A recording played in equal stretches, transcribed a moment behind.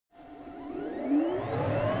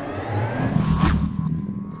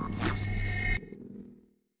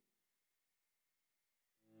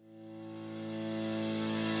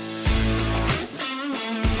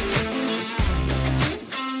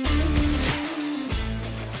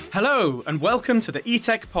Hello, and welcome to the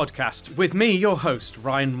eTech podcast with me, your host,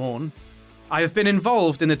 Ryan Morn. I have been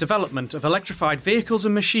involved in the development of electrified vehicles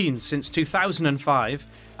and machines since 2005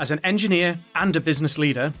 as an engineer and a business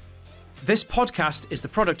leader. This podcast is the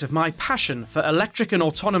product of my passion for electric and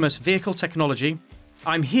autonomous vehicle technology.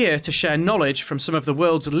 I'm here to share knowledge from some of the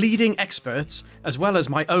world's leading experts, as well as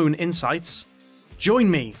my own insights.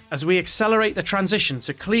 Join me as we accelerate the transition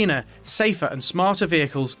to cleaner, safer and smarter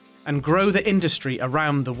vehicles and grow the industry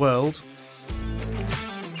around the world.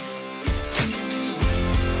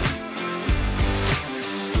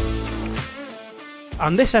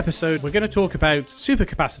 On this episode, we're going to talk about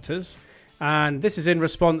supercapacitors, and this is in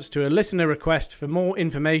response to a listener request for more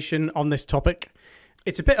information on this topic.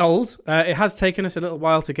 It's a bit old. It has taken us a little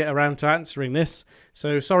while to get around to answering this.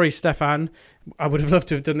 So sorry, Stefan. I would have loved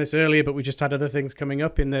to have done this earlier, but we just had other things coming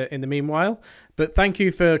up in the meanwhile. But thank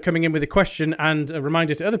you for coming in with a question, and a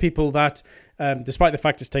reminder to other people that despite the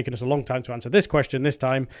fact it's taken us a long time to answer this question this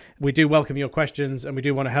time, we do welcome your questions and we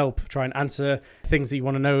do want to help try and answer things that you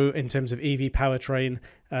want to know in terms of EV powertrain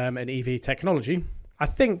and EV technology. I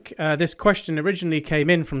think this question originally came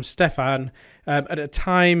in from Stefan at a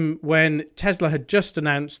time when Tesla had just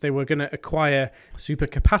announced they were going to acquire a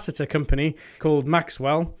supercapacitor company called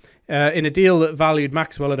Maxwell in a deal that valued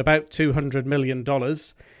Maxwell at about $200 million.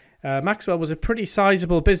 Maxwell was a pretty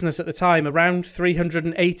sizable business at the time, around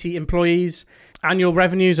 380 employees, annual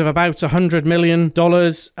revenues of about $100 million.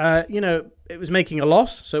 It was making a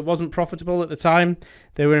loss, so it wasn't profitable at the time.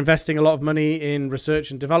 They were investing a lot of money in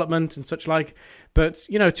research and development and such like. But,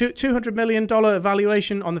 $200 million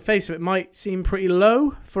valuation on the face of it might seem pretty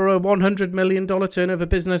low for a $100 million turnover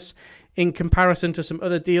business in comparison to some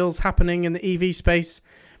other deals happening in the EV space.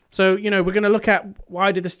 So, we're going to look at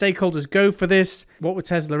why did the stakeholders go for this, what were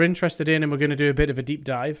Tesla interested in, and we're going to do a bit of a deep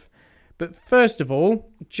dive. But first of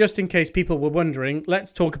all, just in case people were wondering,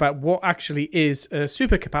 let's talk about what actually is a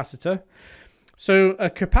supercapacitor. So a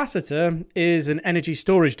capacitor is an energy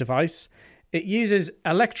storage device. It uses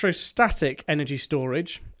electrostatic energy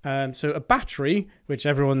storage. So a battery, which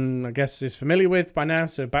everyone, I guess, is familiar with by now.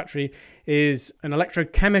 So a battery is an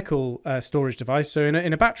electrochemical storage device. So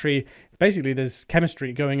in a battery, basically there's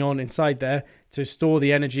chemistry going on inside there to store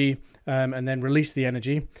the energy and then release the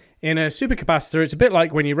energy. In a supercapacitor, it's a bit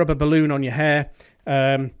like when you rub a balloon on your hair,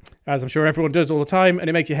 as I'm sure everyone does all the time, and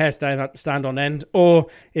it makes your hair stand on end. Or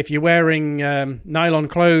if you're wearing nylon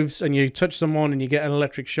clothes and you touch someone and you get an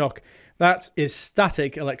electric shock, that is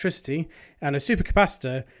static electricity. And a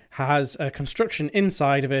supercapacitor has a construction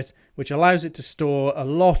inside of it which allows it to store a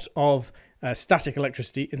lot of static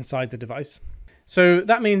electricity inside the device. So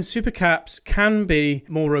that means supercaps can be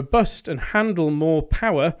more robust and handle more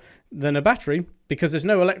power than a battery, because there's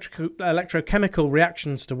no electrochemical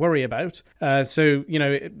reactions to worry about.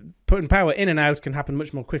 Putting power in and out can happen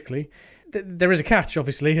much more quickly. There is a catch,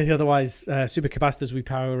 obviously, otherwise supercapacitors will be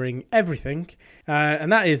powering everything. And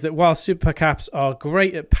that is that while supercaps are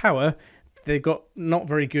great at power, they've got not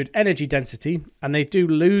very good energy density, and they do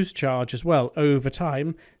lose charge as well over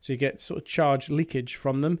time. So you get sort of charge leakage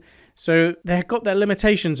from them. So they've got their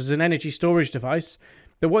limitations as an energy storage device.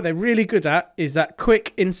 But what they're really good at is that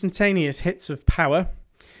quick, instantaneous hits of power.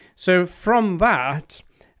 So from that,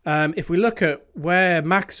 if we look at where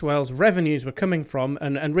Maxwell's revenues were coming from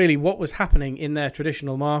and really what was happening in their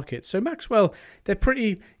traditional market. So Maxwell, they're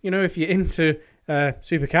pretty, if you're into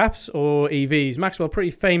supercaps or EVs, Maxwell,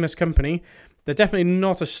 pretty famous company. They're definitely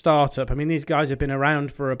not a startup. I mean, these guys have been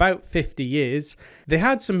around for about 50 years. They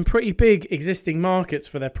had some pretty big existing markets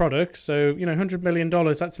for their products. So, $100 million,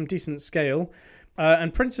 that's some decent scale.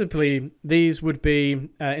 And principally, these would be,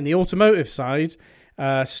 in the automotive side,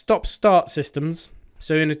 stop-start systems.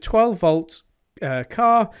 So in a 12-volt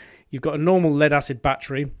car, you've got a normal lead-acid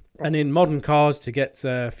battery. And in modern cars, to get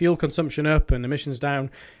fuel consumption up and emissions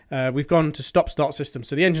down, we've gone to stop-start systems.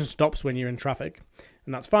 So the engine stops when you're in traffic,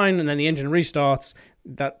 and that's fine. And then the engine restarts.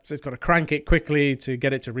 It's got to crank it quickly to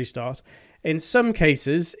get it to restart. In some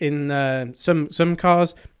cases, in some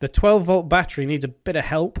cars, the 12-volt battery needs a bit of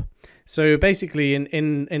help. So basically,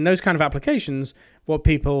 in those kind of applications, what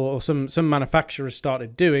people or some manufacturers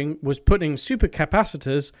started doing was putting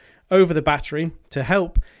supercapacitors over the battery to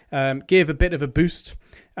help give a bit of a boost.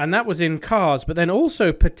 And that was in cars, but then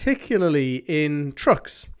also particularly in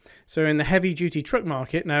trucks. So in the heavy-duty truck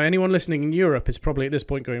market, now anyone listening in Europe is probably at this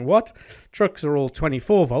point going, what? Trucks are all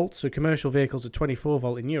 24 volts, so commercial vehicles are 24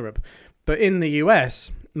 volt in Europe. But in the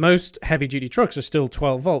US, most heavy-duty trucks are still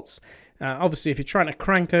 12 volts. Obviously, if you're trying to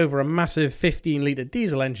crank over a massive 15-litre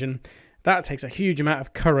diesel engine, that takes a huge amount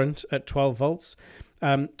of current at 12 volts.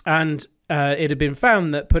 And it had been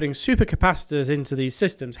found that putting supercapacitors into these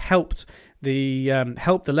systems helped the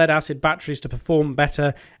lead-acid batteries to perform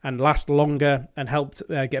better and last longer, and helped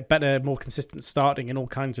get better, more consistent starting in all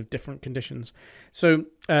kinds of different conditions. So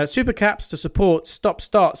supercaps to support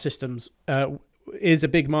stop-start systems is a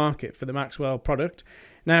big market for the Maxwell product.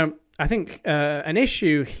 Now, I think an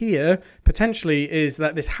issue here potentially is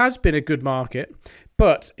that this has been a good market,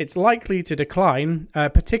 but it's likely to decline,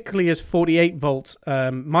 particularly as 48-volt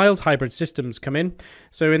mild hybrid systems come in.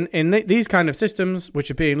 So in these kind of systems, which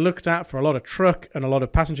are being looked at for a lot of truck and a lot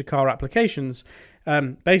of passenger car applications,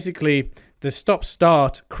 basically the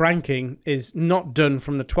stop-start cranking is not done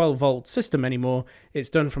from the 12-volt system anymore. It's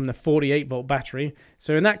done from the 48-volt battery.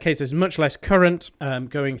 So in that case, there's much less current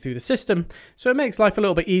going through the system. So it makes life a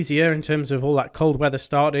little bit easier in terms of all that cold weather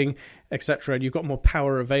starting, etc. You've got more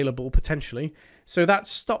power available potentially. So that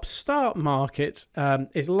stop-start market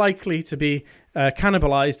is likely to be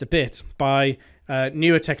cannibalized a bit by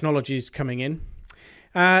newer technologies coming in.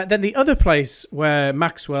 Then the other place where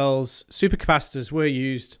Maxwell's supercapacitors were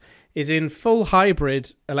used is in full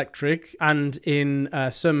hybrid electric and in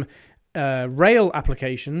some rail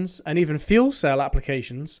applications and even fuel cell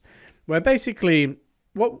applications, where basically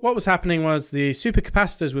what was happening was the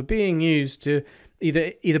supercapacitors were being used to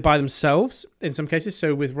either by themselves in some cases.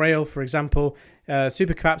 So with rail, for example,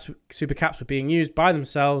 supercaps were being used by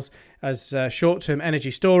themselves as short-term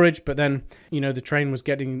energy storage, but then the train was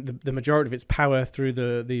getting the majority of its power through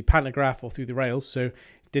the pantograph or through the rails, so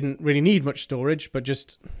didn't really need much storage, but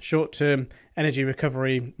just short-term energy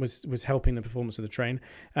recovery was helping the performance of the train.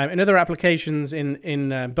 In other applications,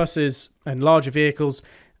 in buses and larger vehicles,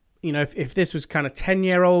 if this was kind of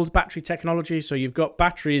 10-year-old battery technology, so you've got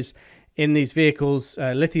batteries in these vehicles,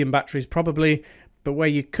 lithium batteries probably, but where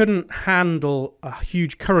you couldn't handle a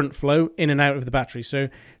huge current flow in and out of the battery. So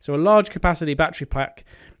a large capacity battery pack,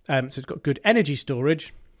 so it's got good energy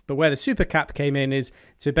storage, but where the supercap came in is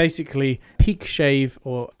to basically peak shave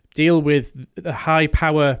or deal with the high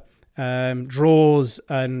power draws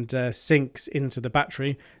and sinks into the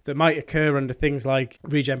battery that might occur under things like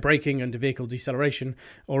regen braking, under vehicle deceleration,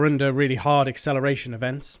 or under really hard acceleration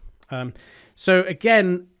events. So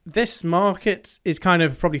again, this market is kind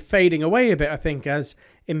of probably fading away a bit, I think, as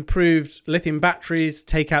improved lithium batteries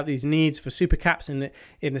take out these needs for supercaps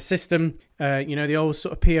in the system. The old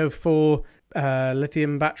sort of PO4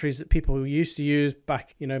 lithium batteries that people used to use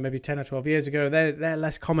back, maybe 10 or 12 years ago, they're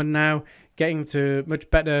less common now, getting to much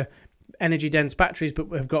better energy dense batteries,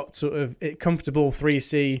 but have got sort of comfortable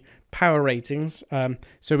 3C power ratings.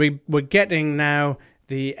 So we're getting now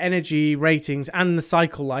the energy ratings and the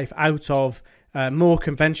cycle life out of more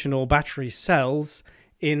conventional battery cells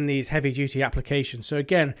in these heavy duty applications. So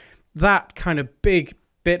again, that kind of big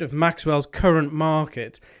bit of Maxwell's current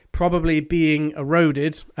market probably being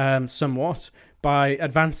eroded somewhat by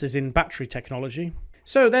advances in battery technology.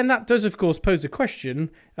 So then that does, of course, pose a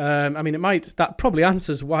question. That probably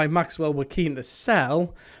answers why Maxwell were keen to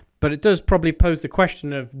sell, but it does probably pose the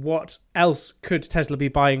question of what else could Tesla be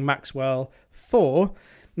buying Maxwell for?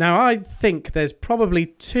 Now, I think there's probably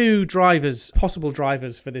two possible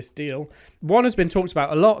drivers for this deal. One has been talked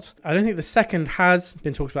about a lot. I don't think the second has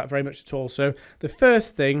been talked about very much at all. So the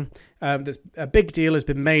first thing that's a big deal has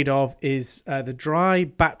been made of is the dry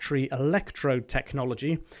battery electrode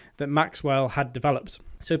technology that Maxwell had developed.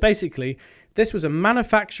 So basically, this was a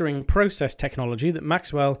manufacturing process technology that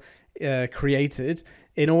Maxwell created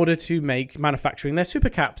in order to make manufacturing their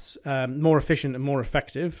supercaps more efficient and more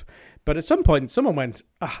effective. But at some point, someone went,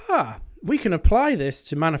 aha, we can apply this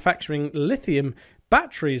to manufacturing lithium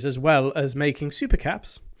batteries as well as making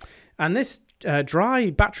supercaps. And this dry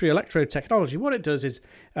battery electrode technology, what it does is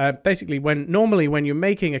basically when you're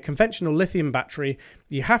making a conventional lithium battery,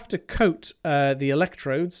 you have to coat the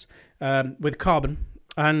electrodes with carbon.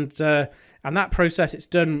 And that process, it's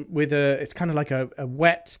done with it's kind of like a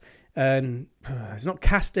wet, and it's not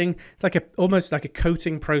casting, it's almost like a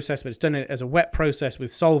coating process, but it's done as a wet process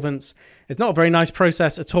with solvents. It's not a very nice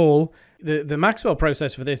process at all. The Maxwell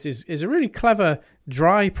process for this is a really clever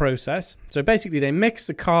dry process. So basically they mix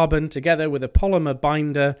the carbon together with a polymer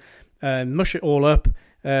binder, mush it all up.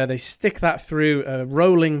 They stick that through a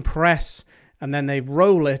rolling press, and then they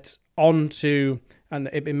roll it onto, and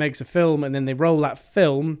it makes a film, and then they roll that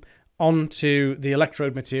film onto the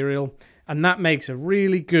electrode material. And that makes a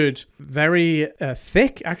really good, very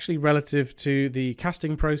thick, actually, relative to the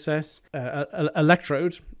casting process,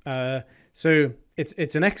 electrode. So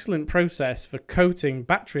it's an excellent process for coating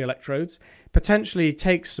battery electrodes. Potentially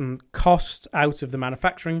takes some cost out of the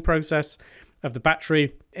manufacturing process of the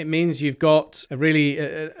battery. It means you've got a really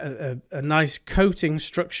a nice coating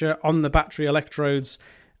structure on the battery electrodes,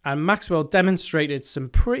 and Maxwell demonstrated some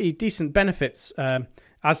pretty decent benefits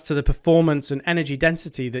as to the performance and energy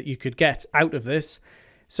density that you could get out of this.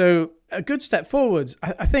 So a good step forwards.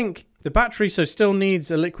 I think the battery still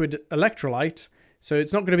needs a liquid electrolyte, so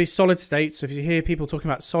it's not going to be solid state. So if you hear people talking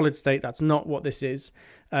about solid state, that's not what this is.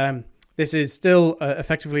 This is still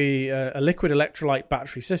effectively a liquid electrolyte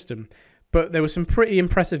battery system. But there were some pretty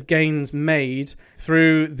impressive gains made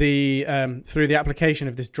through the application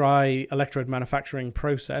of this dry electrode manufacturing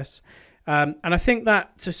process. And I think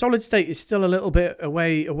that solid state is still a little bit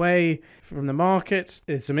away from the market.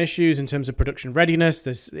 There's some issues in terms of production readiness.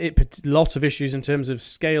 There's lots of issues in terms of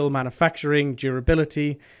scale manufacturing,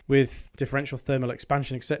 durability with differential thermal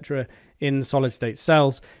expansion, etc. in solid state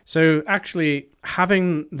cells. So actually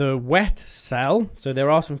having the wet cell, so there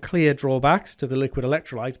are some clear drawbacks to the liquid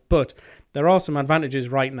electrolyte, but there are some advantages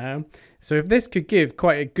right now. So if this could give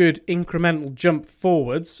quite a good incremental jump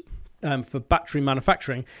forwards for battery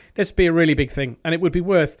manufacturing, this would be a really big thing, and it would be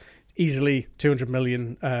worth easily 200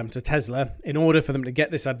 million to Tesla in order for them to get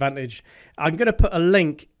this advantage. I'm going to put a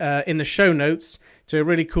link in the show notes to a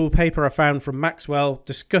really cool paper I found from Maxwell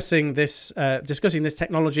discussing this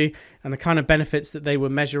technology and the kind of benefits that they were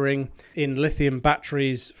measuring in lithium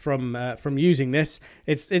batteries from using this.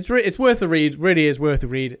 It's worth a read. Really is worth a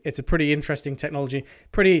read. It's a pretty interesting technology.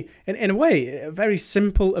 Pretty in a way a very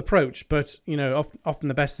simple approach, but often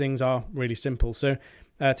the best things are really simple. So.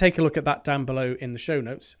 Take a look at that down below in the show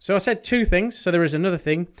notes. So I said two things, so there is another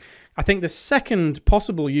thing. I think the second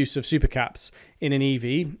possible use of supercaps in an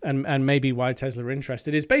EV, and maybe why Tesla are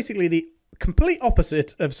interested, is basically the complete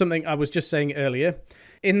opposite of something I was just saying earlier,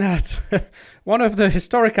 in that one of the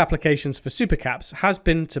historic applications for supercaps has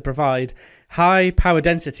been to provide high power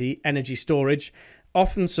density energy storage,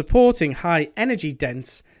 often supporting high energy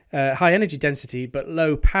density but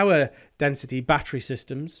low power density battery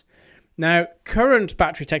systems. Now, current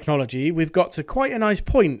battery technology, we've got to quite a nice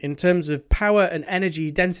point in terms of power and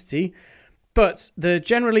energy density, but the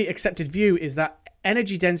generally accepted view is that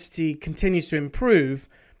energy density continues to improve,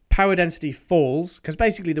 power density falls, because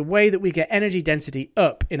basically the way that we get energy density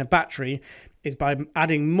up in a battery is by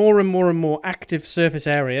adding more and more and more active surface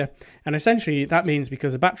area, and essentially that means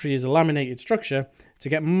because a battery is a laminated structure, to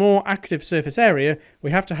get more active surface area,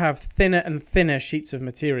 we have to have thinner and thinner sheets of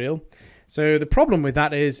material. So the problem with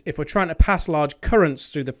that is if we're trying to pass large currents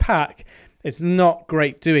through the pack, it's not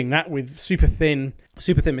great doing that with super thin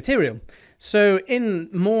material. So in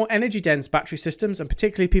more energy dense battery systems, and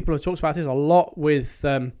particularly people have talked about this a lot with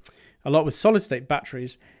solid state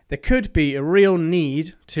batteries, there could be a real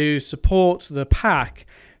need to support the pack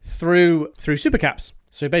through supercaps.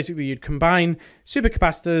 So basically you'd combine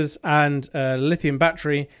supercapacitors and a lithium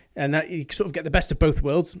battery, and that you sort of get the best of both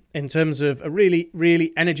worlds in terms of a really,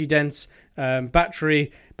 really energy dense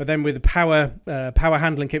battery, but then with the power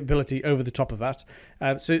handling capability over the top of that.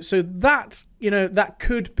 So that, that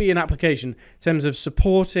could be an application in terms of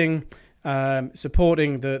supporting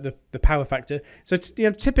the power factor. So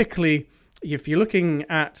typically, if you're looking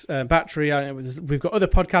at battery, we've got other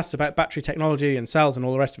podcasts about battery technology and cells and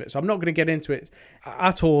all the rest of it, so I'm not going to get into it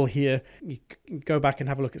at all here. You can go back and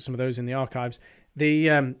have a look at some of those in the archives.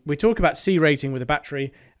 We talk about C rating with a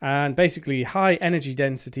battery, and basically high energy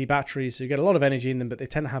density batteries, so you get a lot of energy in them, but they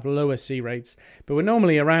tend to have lower C rates, but we're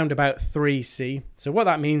normally around about 3C. So what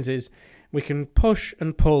that means is we can push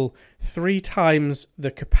and pull 3 times the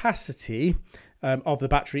capacity of the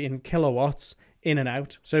battery in kilowatts in and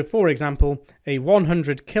out. So for example, a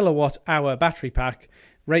 100 kilowatt hour battery pack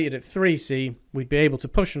rated at 3C, we'd be able to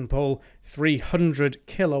push and pull 300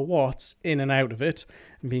 kilowatts in and out of it,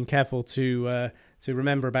 and being careful to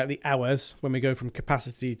remember about the hours when we go from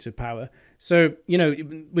capacity to power. So,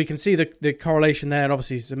 we can see the correlation there, and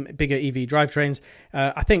obviously some bigger EV drivetrains.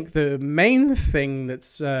 I think the main thing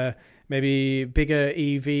that's maybe bigger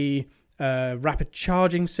EV rapid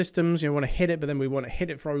charging systems, we want to hit it, but then we want to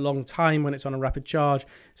hit it for a long time when it's on a rapid charge.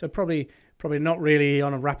 So probably not really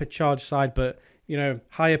on a rapid charge side, but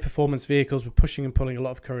higher performance vehicles, we're pushing and pulling a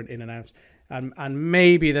lot of current in and out, and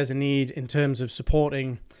maybe there's a need in terms of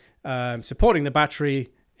supporting the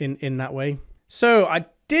battery in that way. So I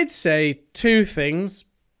did say 2 things,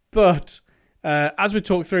 but as we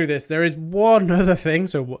talk through this, there is one other thing.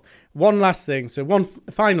 So one last thing. So one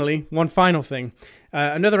final thing.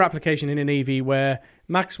 Another application in an EV where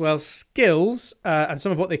Maxwell's skills and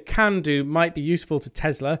some of what they can do might be useful to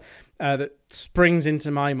Tesla that springs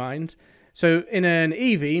into my mind. So in an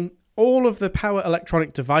EV, all of the power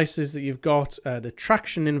electronic devices that you've got, the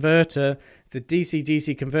traction inverter, the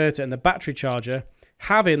DC-DC converter, and the battery charger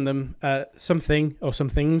have in them some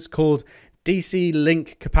things called DC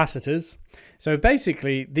link capacitors. So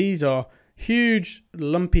basically, these are huge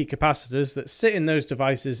lumpy capacitors that sit in those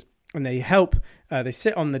devices, and they help, they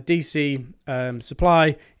sit on the DC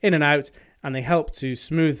supply in and out, and they help to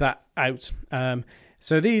smooth that out.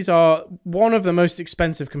 So these are one of the most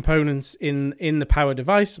expensive components in the power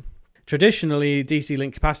device. Traditionally, DC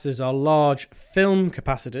link capacitors are large film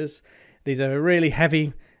capacitors. These are really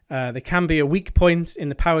heavy. They can be a weak point in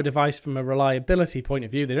the power device from a reliability point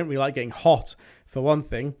of view. They don't really like getting hot, for one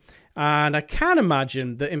thing. And I can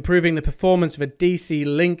imagine that improving the performance of a DC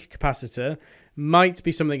link capacitor might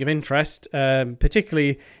be something of interest,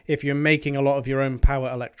 particularly if you're making a lot of your own power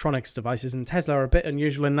electronics devices. And Tesla are a bit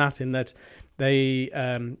unusual in that they,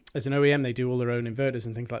 as an OEM, they do all their own inverters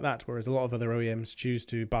and things like that, whereas a lot of other OEMs choose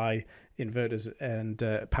to buy inverters and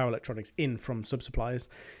power electronics in from sub-suppliers.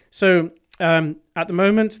 So at the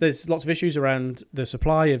moment, there's lots of issues around the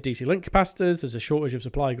supply of DC link capacitors. There's a shortage of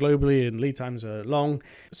supply globally and lead times are long.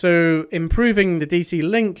 So improving the DC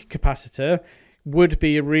link capacitor would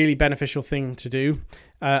be a really beneficial thing to do.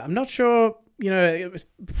 I'm not sure, it was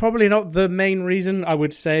probably not the main reason, I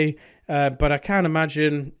would say, but I can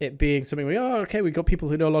imagine it being something where, we've got people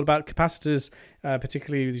who know a lot about capacitors,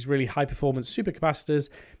 particularly these really high-performance supercapacitors.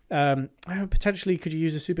 Potentially, could you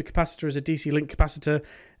use a supercapacitor as a DC link capacitor?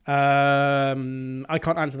 I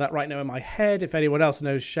can't answer that right now in my head. If anyone else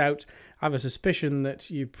knows, shout. I have a suspicion that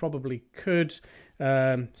you probably could.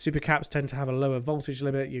 Supercaps tend to have a lower voltage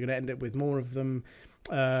limit. You're going to end up with more of them.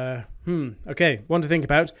 Okay, one to think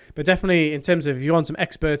about. But definitely in terms of if you want some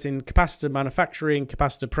experts in capacitor manufacturing,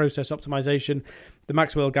 capacitor process optimization, the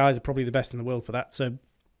Maxwell guys are probably the best in the world for that. So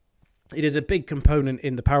it is a big component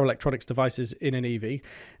in the power electronics devices in an EV.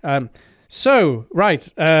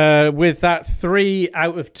 With that 3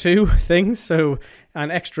 out of 2 things, so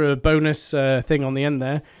an extra bonus thing on the end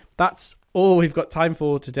there, that's all we've got time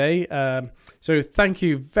for today. So thank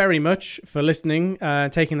you very much for listening,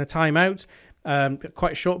 taking the time out.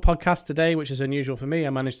 Quite a short podcast today, which is unusual for me. I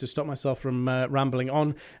managed to stop myself from rambling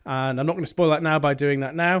on, and I'm not going to spoil that now by doing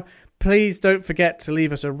that now. Please don't forget to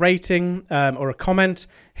leave us a rating or a comment.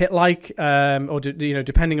 Hit like, or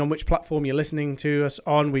depending on which platform you're listening to us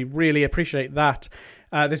on, we really appreciate that.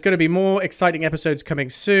 There's going to be more exciting episodes coming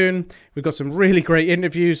soon. We've got some really great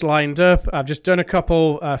interviews lined up. I've just done a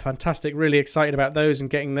couple. Fantastic. Really excited about those and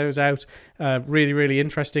getting those out. Really, really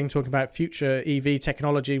interesting. Talking about future EV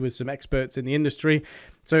technology with some experts in the industry.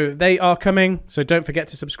 So they are coming. So don't forget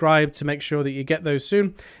to subscribe to make sure that you get those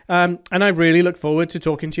soon. And I really look forward to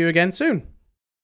talking to you again soon.